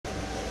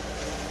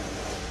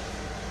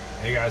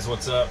Hey guys,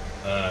 what's up?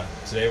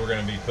 Today we're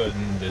going to be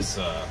putting this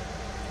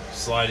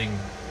sliding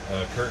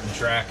curtain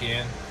track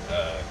in.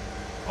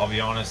 I'll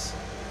be honest,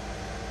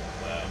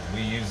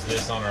 we used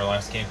this on our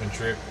last camping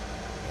trip,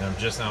 and I'm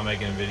just now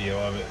making a video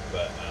of it,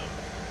 but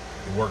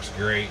it works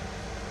great,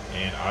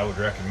 and I would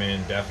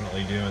recommend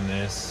definitely doing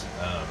this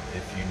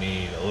if you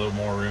need a little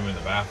more room in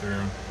the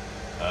bathroom.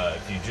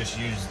 If you just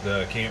use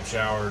the camp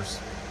showers,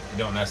 you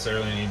don't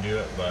necessarily need to do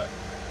it, but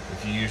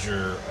if you use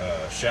your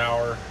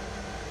shower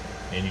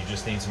and you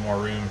just need some more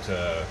room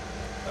to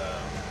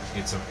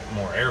get some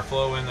more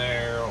airflow in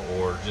there,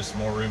 or just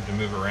more room to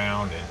move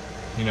around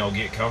and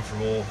get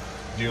comfortable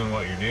doing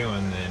what you're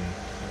doing, then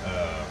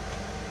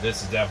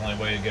this is definitely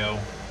a way to go.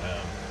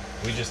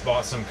 We just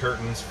bought some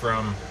curtains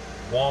from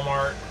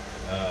Walmart.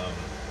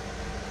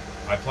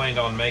 I planned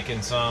on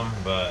making some,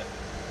 but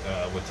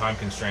with time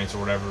constraints or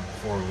whatever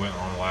before we went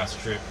on the last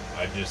trip,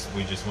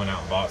 we just went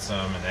out and bought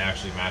some, and they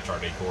actually match our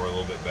decor a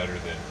little bit better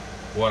than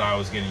what I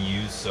was going to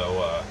use.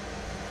 So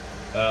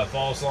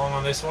follow us along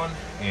on this one,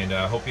 and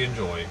hope you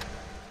enjoy.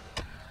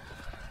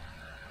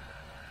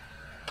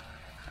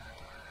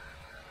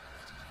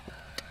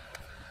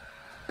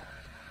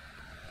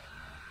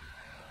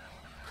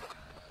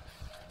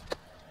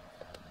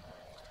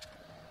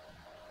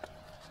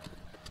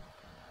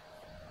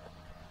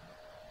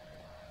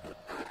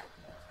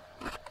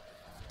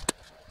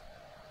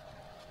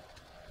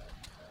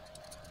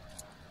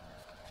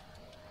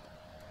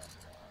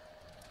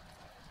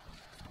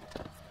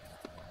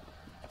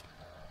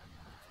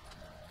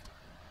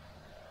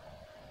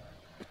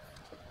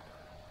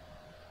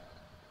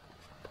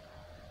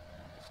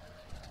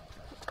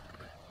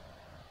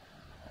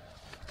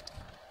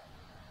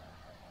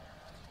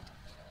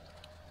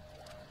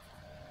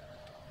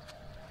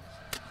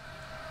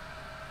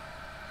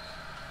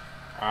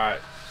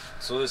 Alright,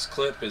 so this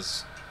clip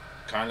is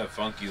kind of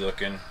funky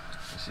looking.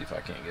 Let's see if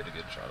I can't get a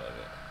good shot of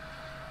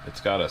it.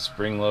 It's got a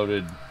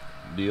spring-loaded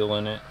deal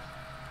in it.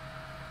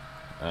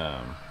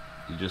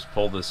 You just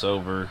pull this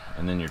over,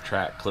 and then your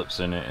track clips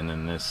in it, and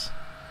then this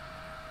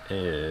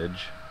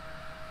edge,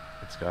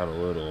 it's got a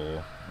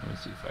little, let me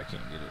see if I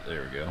can't get it,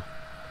 there we go.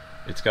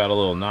 It's got a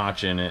little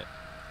notch in it,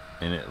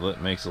 and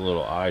it makes a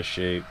little eye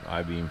shape,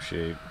 I-beam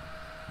shape,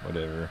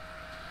 whatever.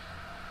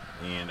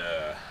 And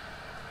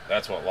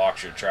that's what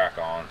locks your track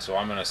on. So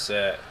I'm gonna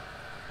set,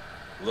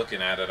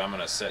 looking at it, I'm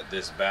gonna set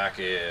this back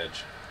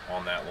edge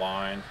on that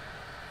line,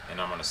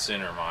 and I'm gonna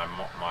center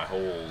my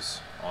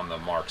holes on the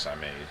marks I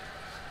made.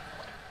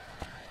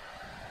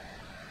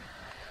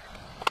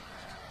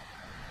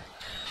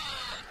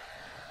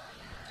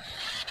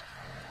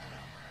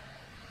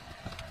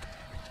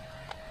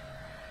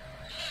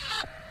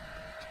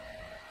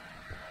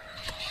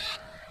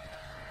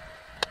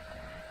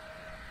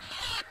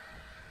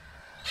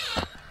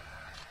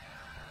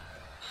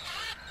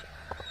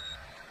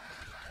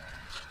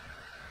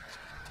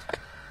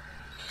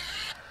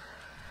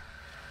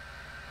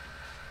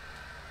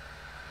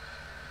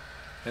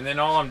 And then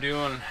all I'm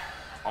doing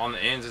on the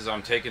ends is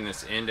I'm taking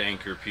this end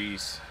anchor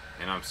piece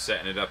and I'm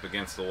setting it up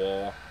against the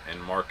wall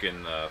and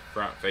marking the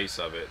front face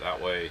of it. That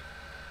way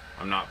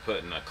I'm not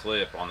putting a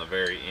clip on the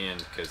very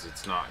end, because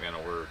it's not going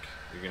to work.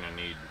 You're going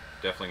to need,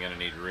 definitely going to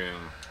need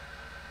room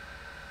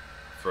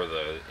for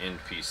the end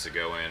piece to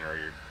go in, or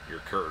your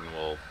curtain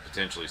will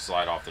potentially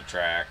slide off the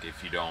track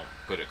if you don't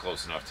put it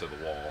close enough to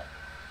the wall.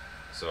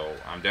 So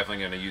I'm definitely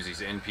going to use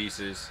these end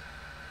pieces.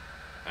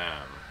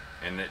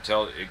 And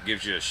it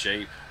gives you a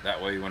shape.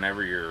 That way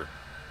whenever you're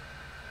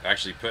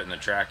actually putting the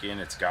track in,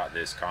 it's got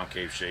this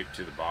concave shape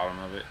to the bottom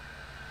of it.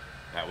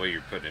 That way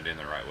you're putting it in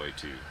the right way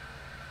too.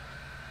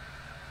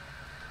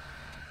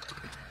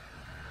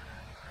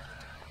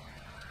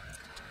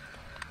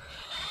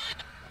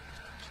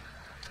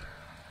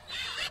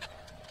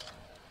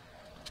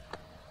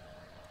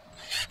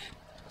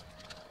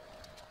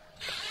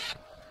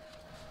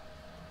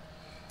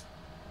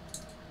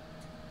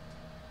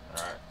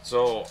 Alright,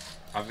 so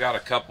I've got a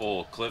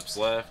couple clips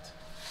left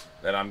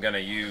that I'm going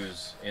to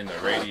use in the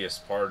radius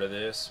part of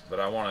this, but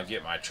I want to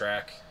get my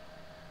track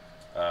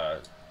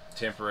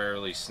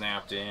temporarily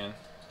snapped in,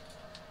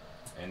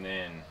 and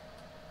then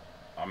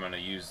I'm going to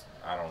use,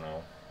 I don't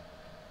know,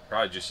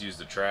 probably just use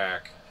the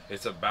track.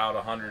 It's about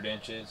 100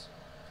 inches.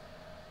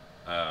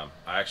 I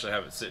actually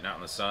have it sitting out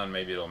in the sun.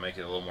 Maybe it'll make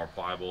it a little more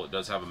pliable. It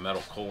does have a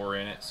metal core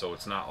in it, so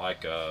it's not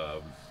like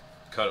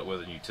cut it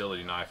with a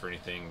utility knife or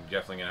anything. You're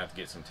definitely going to have to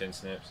get some tin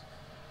snips.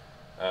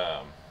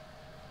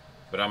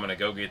 But I'm gonna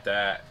go get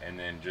that and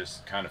then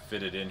just kind of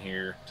fit it in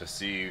here to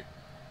see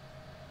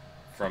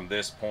from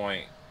this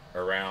point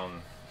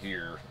around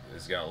here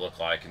is gonna look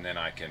like, and then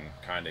I can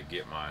kind of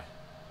get my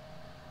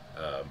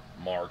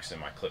marks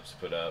and my clips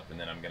put up, and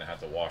then I'm gonna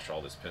have to wash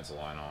all this pencil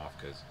line off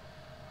because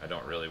I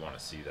don't really want to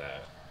see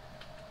that.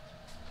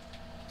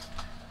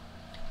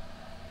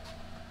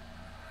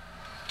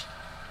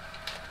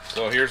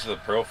 So here's the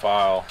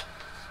profile.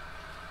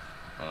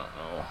 I don't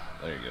know,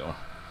 there you go.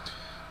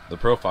 The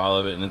profile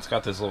of it, and it's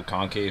got this little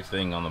concave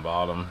thing on the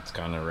bottom. It's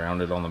kind of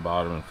rounded on the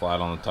bottom and flat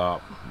on the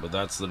top, but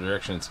that's the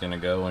direction it's going to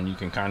go. And you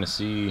can kind of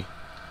see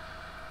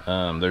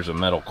There's a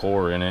metal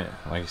core in it,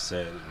 like I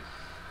said.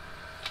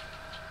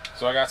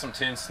 So I got some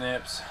tin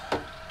snips,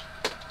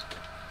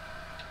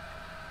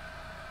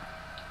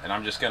 and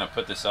I'm just gonna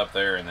put this up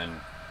there and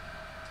then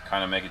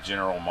kind of make a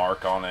general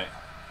mark on it,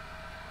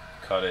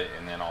 cut it,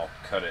 and then I'll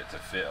cut it to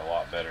fit a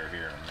lot better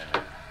here in a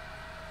minute.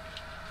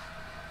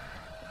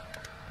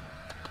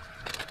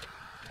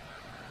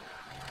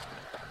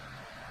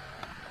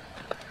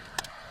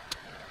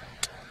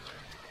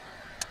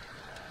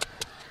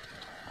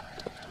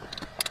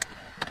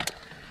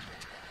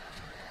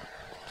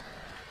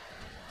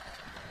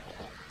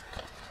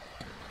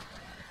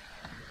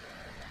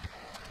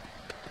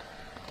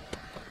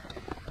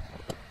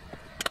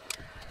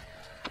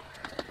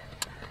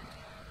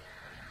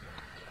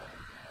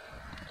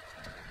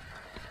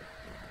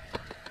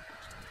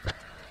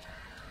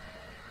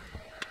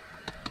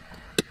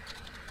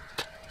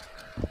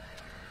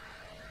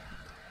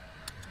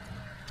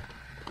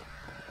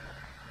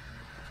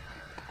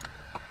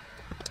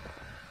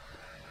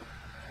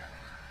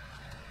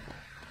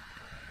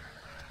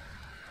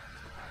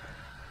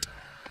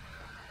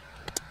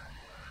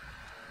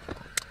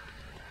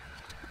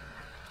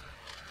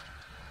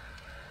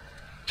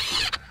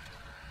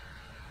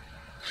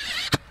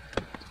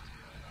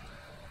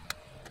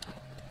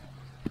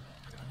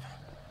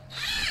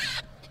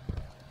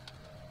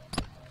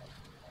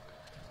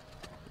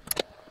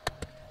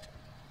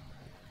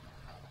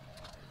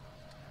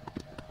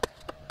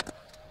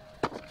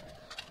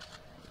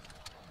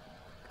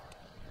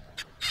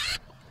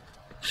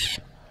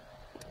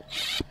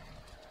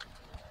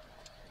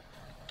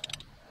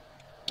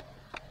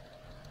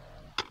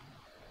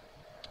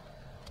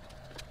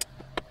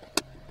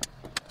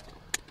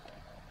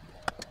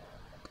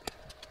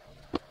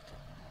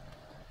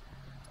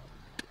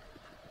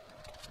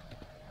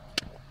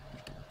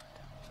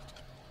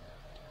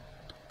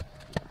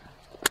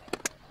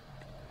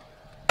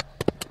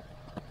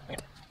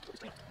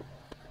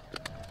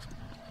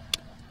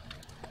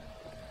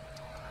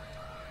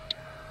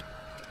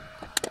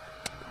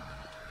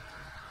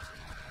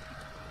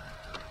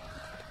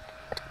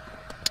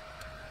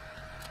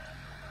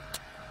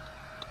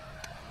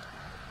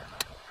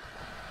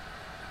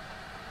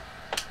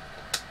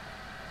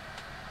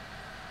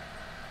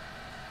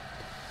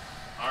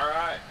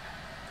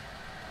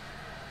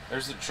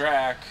 There's the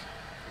track,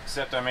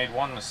 except I made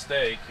one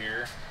mistake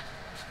here.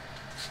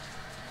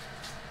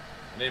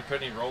 I didn't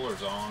put any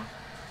rollers on.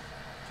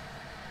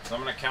 So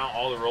I'm going to count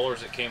all the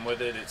rollers that came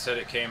with it. It said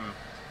it came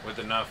with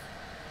enough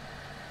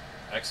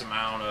X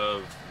amount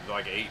of,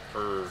 like 8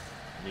 per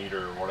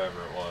meter or whatever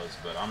it was.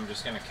 But I'm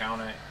just going to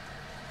count it.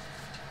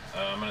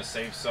 I'm going to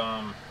save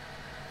some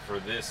for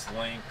this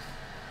length,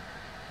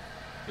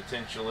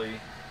 potentially.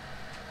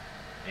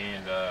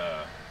 And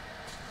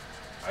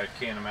I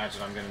can't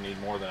imagine I'm going to need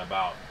more than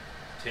about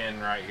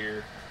 10 right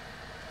here,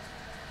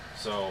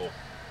 so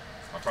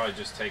I'll probably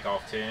just take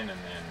off 10 and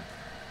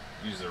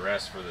then use the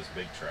rest for this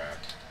big track.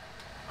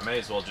 I may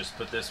as well just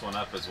put this one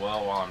up as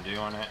well while I'm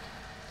doing it.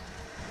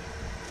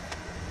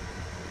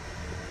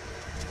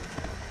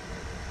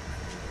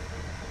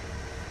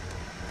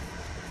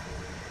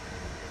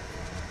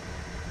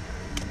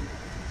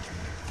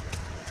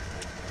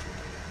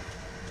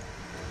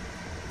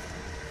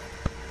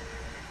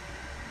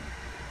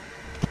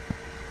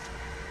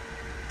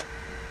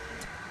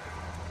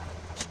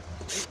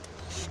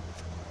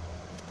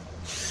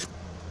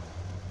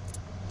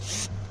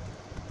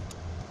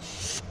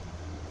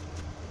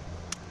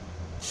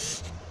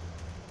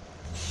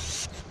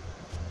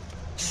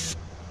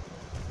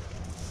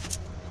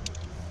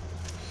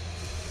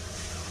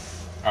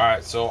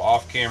 Alright, so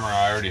off camera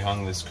I already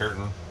hung this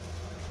curtain,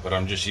 but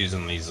I'm just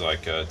using these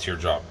like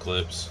teardrop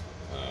clips,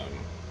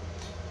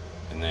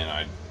 and then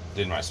I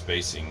did my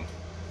spacing.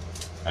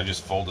 I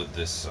just folded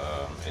this,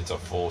 it's a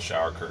full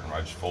shower curtain,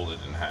 I just folded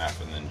it in half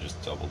and then just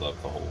doubled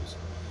up the holes.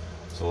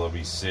 So there'll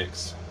be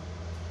six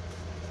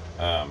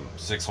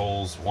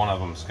holes. One of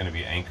them is going to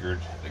be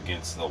anchored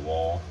against the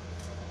wall,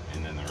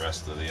 and then the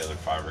rest of the other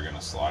 5 are going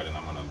to slide, and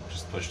I'm going to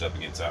just push it up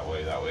against that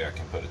way I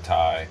can put a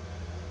tie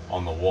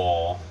on the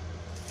wall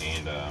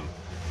and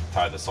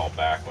tie this all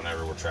back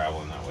whenever we're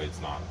traveling. That way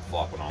it's not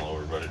flopping all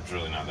over, but it's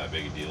really not that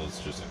big a deal. It's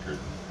just a curtain.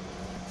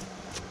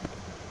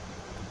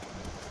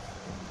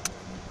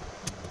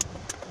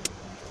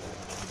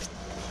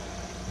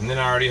 And then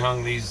I already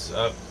hung these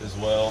up as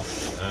well.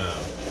 I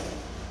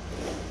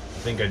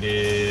think I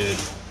did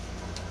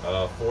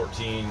 12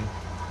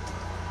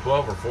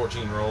 or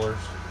 14 rollers,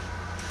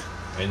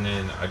 and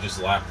then I just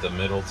lapped the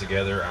middle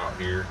together out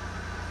here.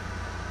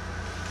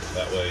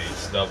 That way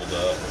it's doubled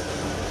up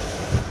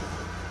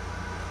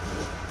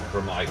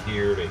from like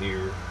here to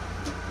here.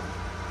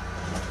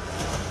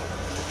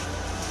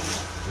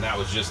 And that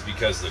was just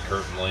because of the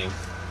curtain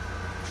length.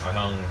 I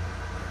hung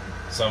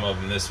some of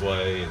them this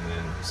way and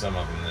then some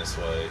of them this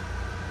way,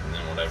 and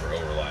then whatever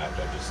overlapped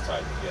I just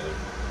tied them together.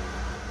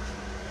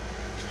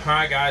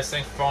 Alright guys,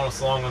 thanks for following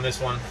us along on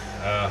this one.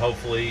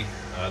 Hopefully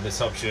this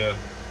helps you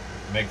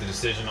make the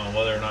decision on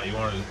whether or not you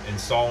want to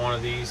install one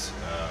of these.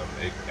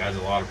 It adds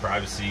a lot of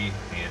privacy,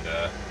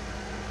 and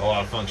a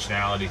lot of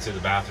functionality to the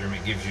bathroom.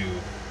 It gives you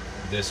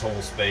this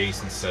whole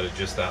space instead of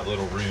just that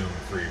little room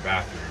for your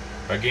bathroom.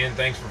 Again,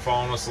 thanks for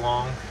following us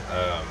along.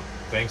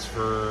 Thanks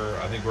for,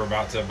 I think we're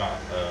about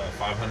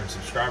 500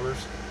 subscribers.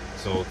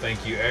 So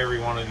thank you every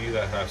one of you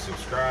that have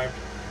subscribed.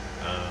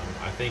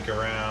 I think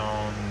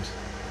around,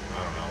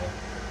 I don't know,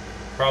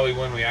 probably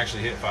when we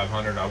actually hit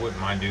 500, I wouldn't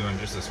mind doing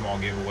just a small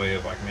giveaway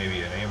of like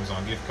maybe an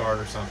Amazon gift card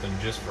or something,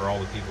 just for all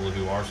the people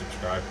who are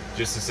subscribed,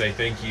 just to say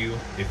thank you.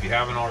 If you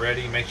haven't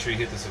already, make sure you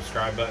hit the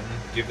subscribe button,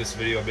 give this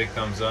video a big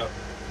thumbs up.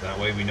 That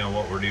way we know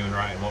what we're doing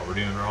right and what we're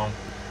doing wrong.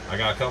 I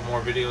got a couple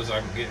more videos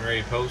I'm getting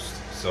ready to post,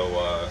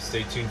 so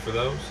stay tuned for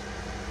those,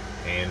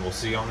 and we'll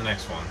see you on the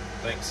next one.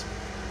 Thanks.